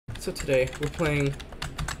so today we're playing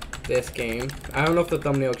this game. I don't know if the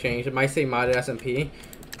thumbnail changed. It might say modded SMP.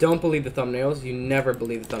 Don't believe the thumbnails. You never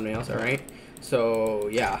believe the thumbnails, alright? So,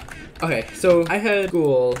 yeah. Okay, so I had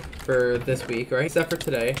school for this week, right? Except for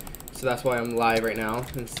today. So that's why I'm live right now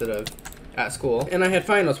instead of at school. And I had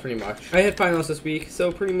finals pretty much. I had finals this week,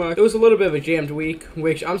 so pretty much it was a little bit of a jammed week,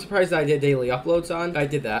 which I'm surprised that I did daily uploads on. I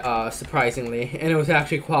did that, surprisingly. And it was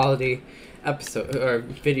actually quality episode or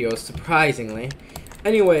videos, surprisingly.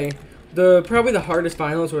 Anyway, probably the hardest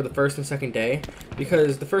finals were the first and second day,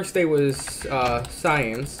 because the first day was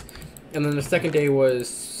science, and then the second day was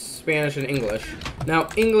Spanish and English. Now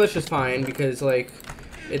English is fine because like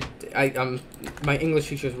my English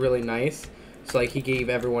teacher is really nice, so like he gave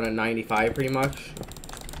everyone a 95 pretty much.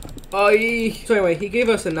 So anyway, he gave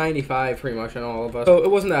us a 95 pretty much on all of us. So it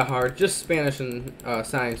wasn't that hard. Just Spanish and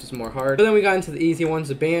science was more hard. But then we got into the easy ones.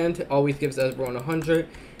 The band always gives everyone 100.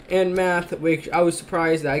 And math, which I was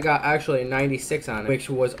surprised that I got actually a 96 on it, which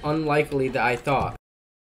was unlikely that I thought.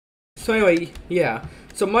 So anyway, yeah.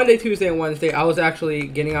 So Monday, Tuesday, and Wednesday, I was actually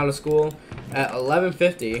getting out of school at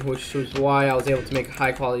 11:50, which was why I was able to make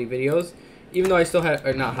high quality videos. Even though I still had,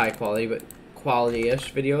 or not high quality, but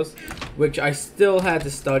quality-ish videos, which I still had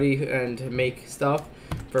to study and make stuff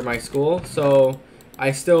for my school. So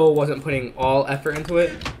I still wasn't putting all effort into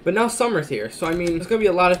it. But now summer's here, so I mean, there's gonna be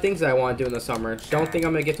a lot of things that I want to do in the summer. Don't think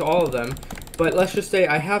I'm gonna get to all of them, but let's just say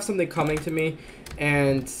I have something coming to me,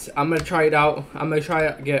 and I'm gonna try it out. I'm gonna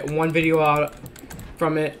try to get one video out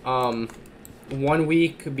from it 1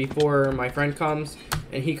 week before my friend comes,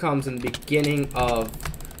 and he comes in the beginning of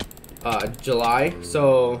July.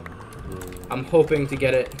 So I'm hoping to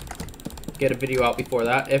get a video out before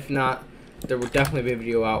that. If not, there will definitely be a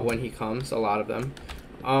video out when he comes, a lot of them.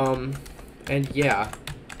 And yeah.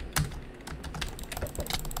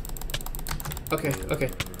 Okay,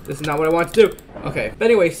 this is not what I want to do. Okay, but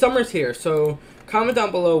anyway, summer's here, so comment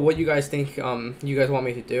down below what you guys think you guys want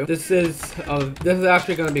me to do. This is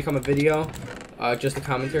actually going to become a video, just a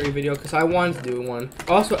commentary video, because I wanted to do one.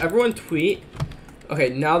 Also, everyone tweet. Okay,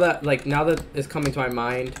 now that it's coming to my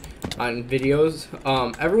mind on videos,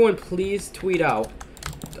 everyone please tweet out.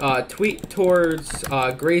 Tweet towards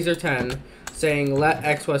Grazer10 saying let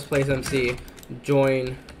XWest Plays MC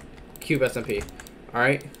join Cube SMP.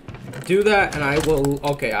 Alright? Do that and I will.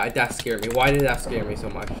 Okay, that scared me. Why did that scare me so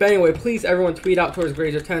much? But anyway, please everyone tweet out towards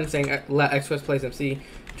Grazer10 saying let XWest Plays MC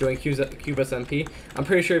join Cube SMP. I'm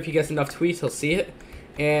pretty sure if he gets enough tweets, he'll see it.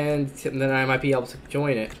 And then I might be able to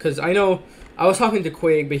join it. Because I know I was talking to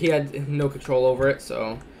Quig, but he had no control over it,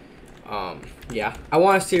 so yeah. I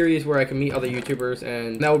want a series where I can meet other YouTubers,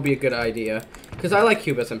 and that would be a good idea. Because I like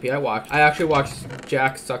Cube SMP. I actually watched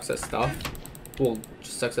Jack Sucks at Stuff. Well,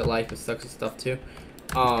 just Sucks at Life and Sucks at Stuff too.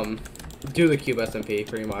 Do the Cube SMP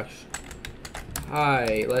pretty much.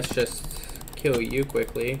 Hi, let's just kill you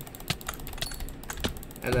quickly.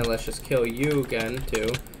 And then let's just kill you again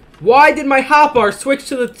too. Why did my hotbar switch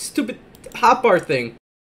to the stupid hotbar thing?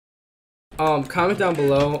 Comment down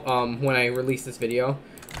below when I release this video.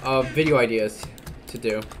 Video ideas to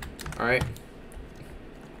do. Alright?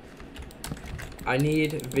 I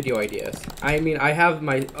need video ideas. I mean, I have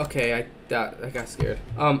my... Okay, I got scared.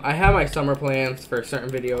 I have my summer plans for certain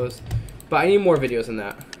videos, but I need more videos than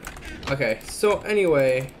that. Okay, so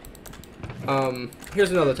anyway, here's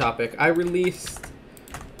another topic. I released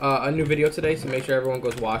a new video today, so make sure everyone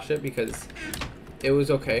goes watch it, because it was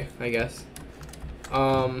okay, I guess.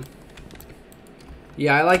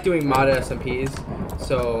 Yeah, I like doing modded SMPs,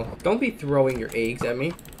 so don't be throwing your eggs at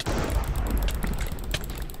me.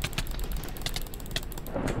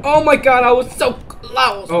 Oh my god, I was so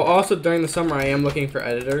close! Oh, also during the summer, I am looking for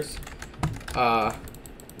editors.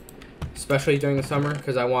 Especially during the summer,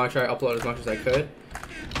 because I want to try to upload as much as I could.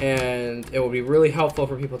 And it will be really helpful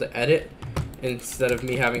for people to edit, instead of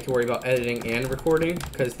me having to worry about editing and recording,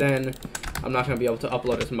 because then I'm not going to be able to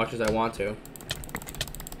upload as much as I want to.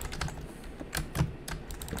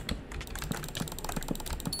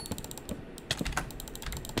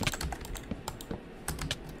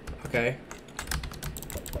 Okay.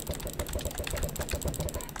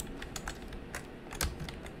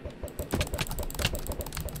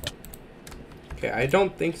 Okay, I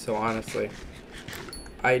don't think so, honestly.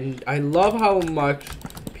 I love how much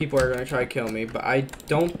people are gonna try to kill me, but I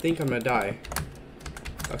don't think I'm gonna die.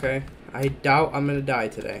 Okay? I doubt I'm gonna die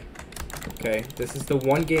today. Okay, this is the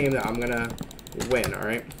one game that I'm gonna win,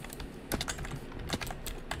 alright?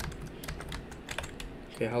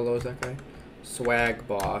 Okay, how low is that guy? Swag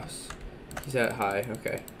boss. He's at high,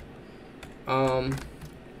 okay.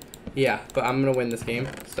 Yeah, but I'm gonna win this game,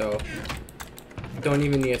 so don't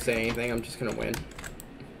even need to say anything, I'm just gonna win.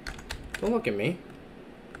 Don't look at me.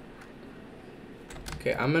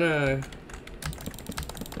 Okay, I'm gonna...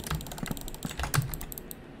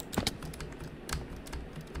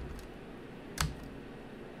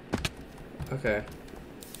 Okay.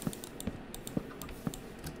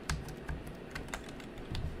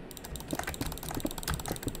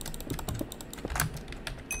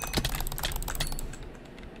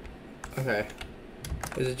 Okay.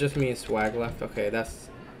 Is it just me and Swag left? Okay, that's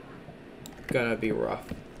gonna be rough.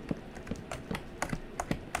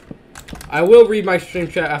 I will read my stream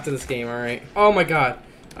chat after this game, alright? Oh my god.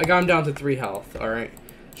 I got him down to 3 health, alright?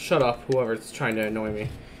 Shut up, whoever's trying to annoy me.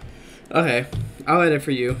 Okay. I'll edit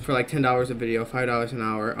for you for like $10 a video, $5 an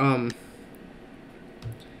hour.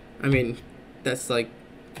 I mean, that's like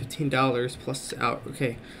 $15 plus out.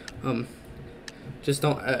 Okay. Just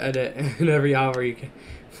don't edit in every hour you get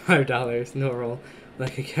 $5. No roll.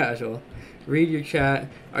 Like a casual. Read your chat.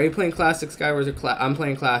 Are you playing Classic Skywars or I'm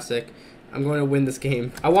playing Classic. I'm going to win this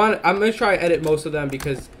game. I'm going to try to edit most of them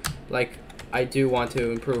because, like, I do want to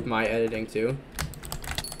improve my editing too.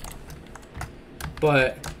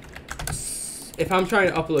 But if I'm trying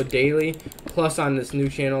to upload daily, plus on this new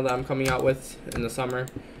channel that I'm coming out with in the summer,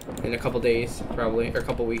 in a couple days probably, or a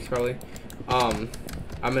couple weeks probably, I'm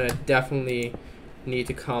going to definitely need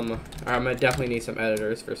to I'm going to definitely need some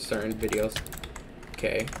editors for certain videos.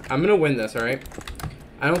 Okay, I'm going to win this, alright?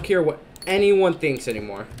 I don't care what anyone thinks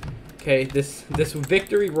anymore. Okay, this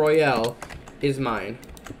victory royale is mine.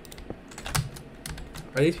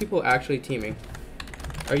 Are these people actually teaming?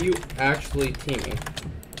 Are you actually teaming?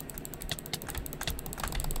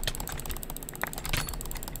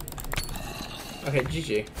 Okay,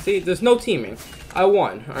 GG. See, there's no teaming. I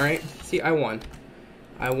won, alright? See, I won.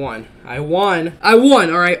 I won. I won. I won,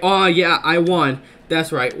 alright? Oh, yeah, I won.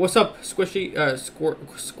 That's right. What's up, Squishy?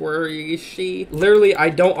 Squishy? Literally, I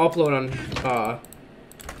don't upload on,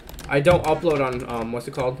 what's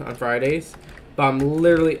it called? On Fridays. But I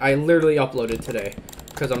literally uploaded today.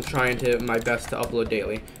 Because I'm trying my best to upload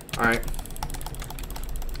daily. Alright.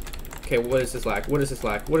 Okay, what is this lag? What is this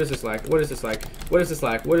lag? What is this lag? What is this lag? What is this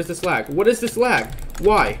lag? What is this lag? What is this lag?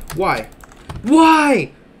 Why? Why?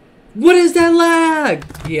 Why? What is that lag?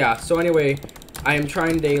 Yeah, so anyway, I am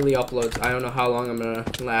trying daily uploads. I don't know how long I'm gonna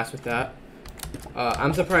last with that.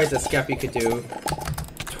 I'm surprised that Skeppy could do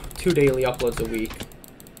 2 daily uploads a week.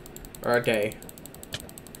 Or a day.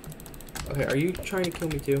 Okay, are you trying to kill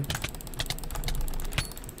me too?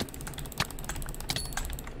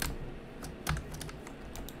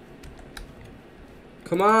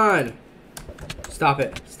 Come on! Stop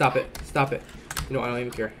it. Stop it. Stop it. You know, I don't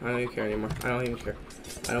even care. I don't even care anymore. I don't even care.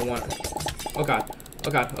 I don't want it. Oh god. Oh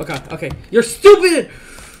god. Oh god. Okay. You're stupid!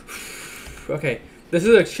 Okay. This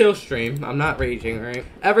is a chill stream. I'm not raging, right?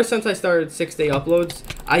 Ever since I started 6-day uploads,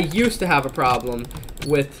 I used to have a problem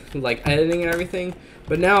with, like, editing and everything.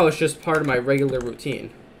 But now it's just part of my regular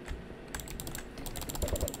routine.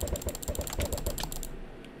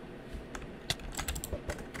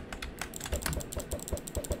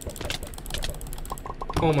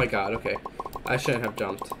 Oh my god, okay. I shouldn't have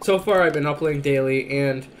jumped. So far, I've been uploading daily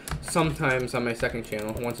and sometimes on my second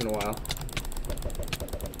channel, once in a while.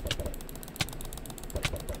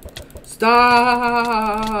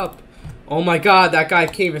 Stop! Oh my god, that guy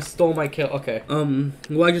came and stole my kill. Okay.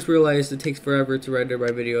 Well, I just realized it takes forever to render my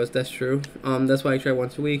videos. That's true. That's why I try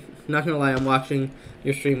once a week. Not gonna lie, I'm watching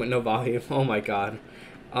your stream with no volume. Oh my god.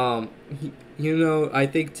 You know, I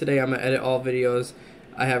think today I'm gonna edit all videos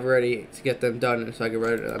I have ready to get them done so I can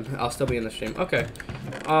render them. I'll still be in the stream. Okay.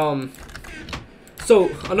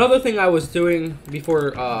 So another thing I was doing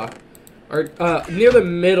before, near the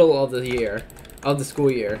middle of the year, of the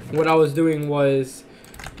school year, what I was doing was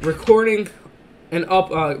recording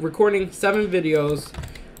recording 7 videos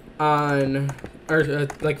on,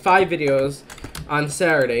 like 5 videos on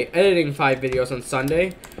Saturday, editing 5 videos on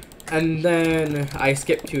Sunday, and then I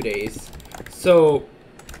skipped 2 days. So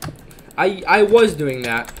I was doing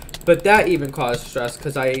that, but that even caused stress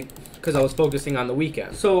because I was focusing on the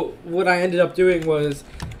weekend. So what I ended up doing was,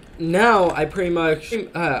 now I pretty much,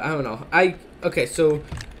 I don't know, okay, so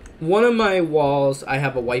one of my walls, I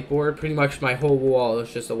have a whiteboard. Pretty much my whole wall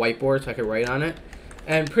is just a whiteboard so I can write on it.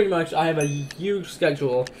 And pretty much I have a huge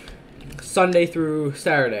schedule, Sunday through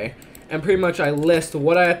Saturday. And pretty much I list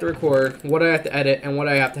what I have to record, what I have to edit, and what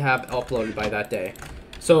I have to have uploaded by that day.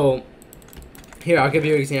 So, here, I'll give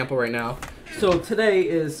you an example right now. So today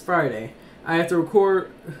is Friday. I have to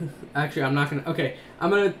record, actually I'm not gonna, okay,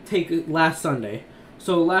 I'm gonna take last Sunday.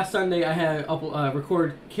 So last Sunday I had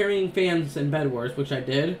record carrying fans and Bed Wars, which I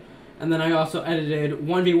did. And then I also edited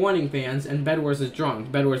 1v1ing fans and Bed Wars is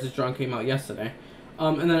Drunk. Bed Wars is Drunk came out yesterday.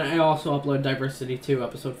 And then I also uploaded Diversity 2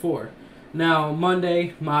 episode 4. Now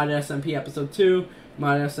Monday, Mod SMP episode 2.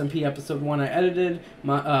 My SMP episode 1 I edited,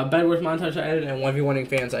 my Bedwars montage I edited, and 1v1ing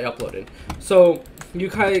fans I uploaded. So you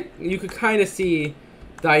could kind of see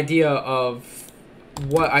the idea of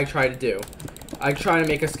what I try to do. I try to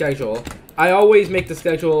make a schedule. I always make the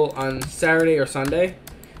schedule on Saturday or Sunday.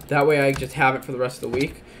 That way I just have it for the rest of the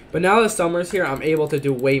week. But now that summer's here, I'm able to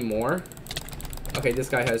do way more. Okay, this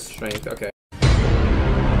guy has strength. Okay.